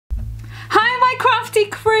crafty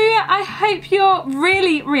crew, I hope you're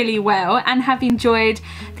really well and have enjoyed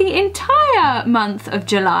the entire month of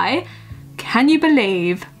July. Can you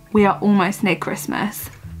believe we are almost near Christmas?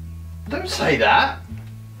 Don't say that.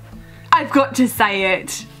 I've got to say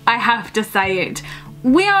it. I have to say it.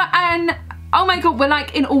 We are oh my god, we're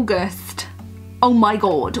like in August. Oh my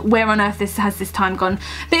god, where on earth has this time gone?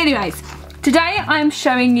 But anyways, today I'm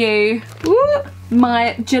showing you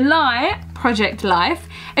my July project life.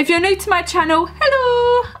 If you're new to my channel,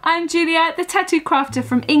 hello! I'm Julia, the tattoo crafter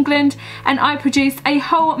from England, and I produce a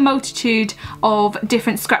whole multitude of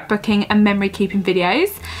different scrapbooking and memory keeping videos.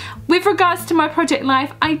 With regards to my project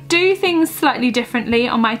life, I do things slightly differently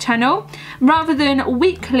on my channel. Rather than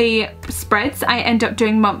weekly spreads, I end up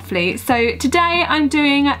doing monthly. So today I'm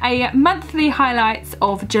doing a monthly highlights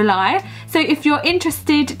of July. So if you're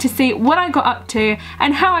interested to see what I got up to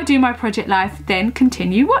and how I do my project life, then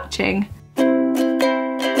continue watching.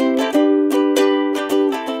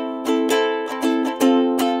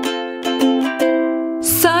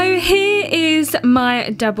 So here is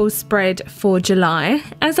my double spread for July.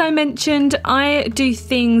 As I mentioned, I do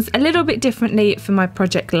things a little bit differently for my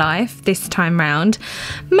project life this time round,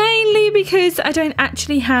 mainly because I don't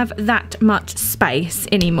actually have that much space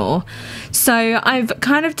anymore. So I've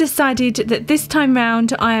kind of decided that this time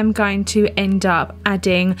round I am going to end up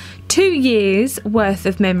adding 2 years worth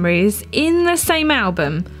of memories in the same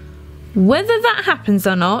album. Whether that happens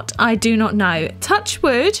or not, I do not know. Touch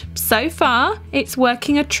wood, so far it's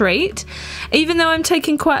working a treat, even though I'm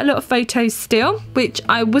taking quite a lot of photos still, which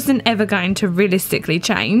I wasn't ever going to realistically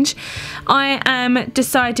change. I am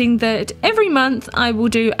deciding that every month I will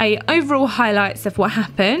do a overall highlights of what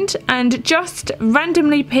happened and just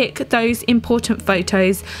randomly pick those important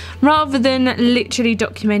photos rather than literally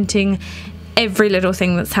documenting every little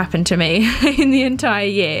thing that's happened to me in the entire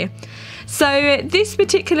year. So this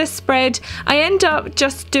particular spread, I end up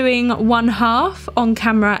just doing one half on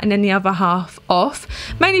camera and then the other half off,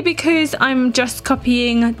 mainly because I'm just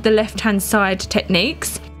copying the left-hand side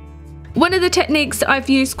techniques. One of the techniques I've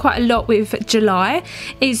used quite a lot with July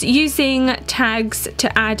is using tags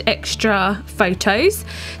to add extra photos.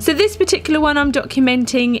 So this particular one I'm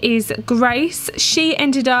documenting is Grace. She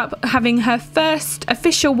ended up having her first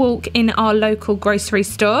official walk in our local grocery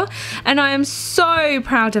store, and I am so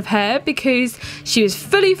proud of her because she was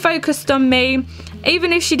fully focused on me.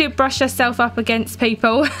 Even if she did brush herself up against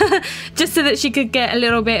people just so that she could get a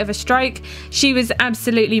little bit of a stroke, she was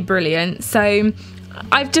absolutely brilliant. So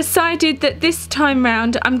I've decided that this time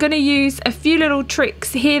round I'm going to use a few little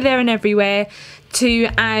tricks here, there and everywhere to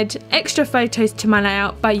add extra photos to my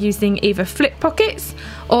layout by using either flip pockets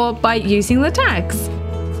or by using the tags.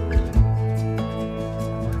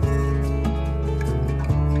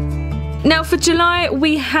 Now for July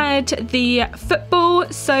we had the football,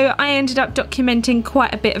 so I ended up documenting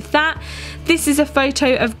quite a bit of that. This is a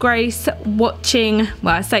photo of Grace watching,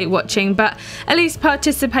 well I say watching, but at least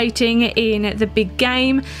participating in the big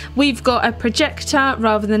game. We've got a projector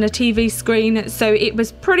rather than a TV screen, so it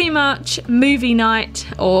was pretty much movie night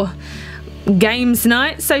or games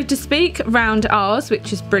night, so to speak, round ours,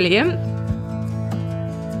 which is brilliant.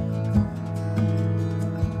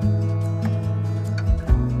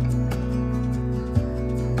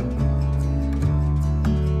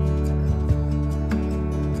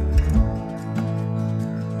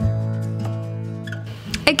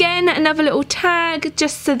 Again, another little tag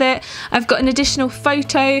just so that I've got an additional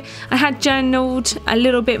photo. I had journaled a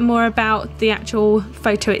little bit more about the actual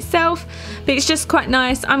photo itself, but it's just quite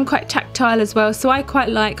nice. I'm quite tactile as well, so I quite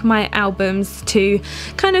like my albums to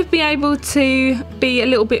kind of be able to be a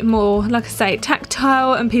little bit more, like I say,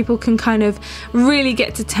 tactile, and people can kind of really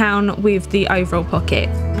get to town with the overall pocket.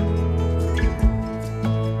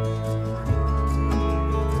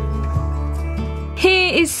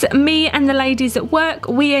 Here is me and the ladies at work.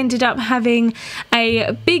 We ended up having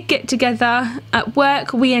a big get together at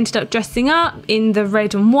work. We ended up dressing up in the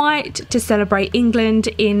red and white to celebrate England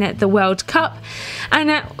in the World Cup. And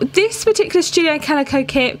this particular Studio Calico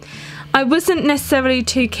kit, I wasn't necessarily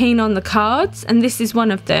too keen on the cards, and this is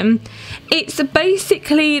one of them. It's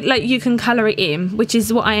basically like you can colour it in, which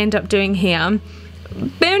is what I end up doing here.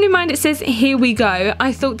 Bearing in mind it says here we go,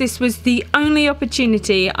 I thought this was the only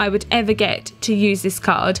opportunity I would ever get to use this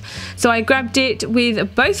card. So I grabbed it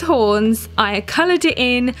with both horns, I coloured it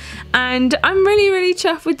in, and I'm really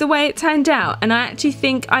chuffed with the way it turned out, and I actually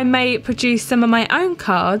think I may produce some of my own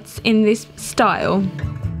cards in this style.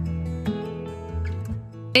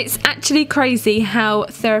 It's actually crazy how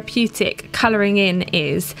therapeutic colouring in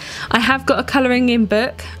is. I have got a colouring in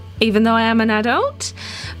book. even though I am an adult,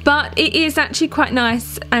 but it is actually quite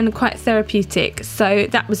nice and quite therapeutic, so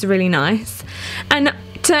that was really nice. And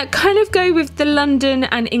to kind of go with the London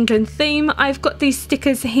and England theme, I've got these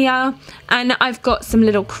stickers here, and I've got some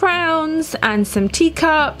little crowns and some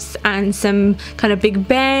teacups and some kind of Big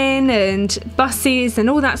Ben and buses and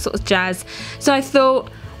all that sort of jazz. So I thought,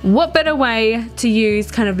 what better way to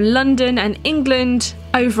use kind of London and England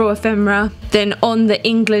overall ephemera than on the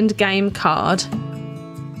England game card.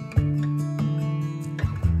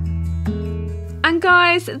 And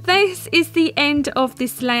guys, this is the end of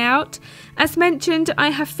this layout. As mentioned, I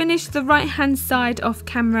have finished the right hand side off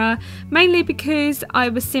camera, mainly because I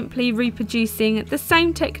was simply reproducing the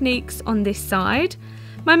same techniques on this side.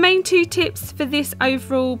 My main 2 tips for this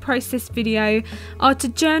overall process video are to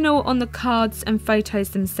journal on the cards and photos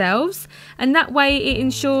themselves, and that way it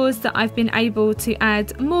ensures that I've been able to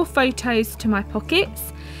add more photos to my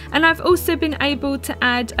pockets. And I've also been able to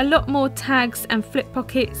add a lot more tags and flip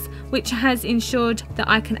pockets, which has ensured that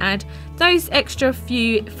I can add those extra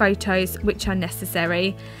few photos which are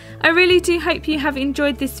necessary. I really do hope you have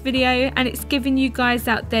enjoyed this video and it's given you guys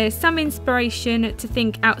out there some inspiration to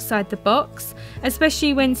think outside the box,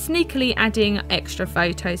 especially when sneakily adding extra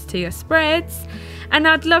photos to your spreads. And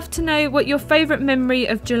I'd love to know what your favourite memory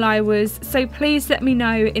of July was, so please let me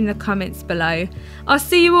know in the comments below. I'll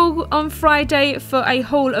see you all on Friday for a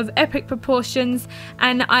haul of epic proportions,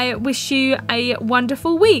 and I wish you a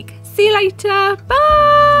wonderful week. See you later,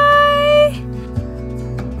 bye!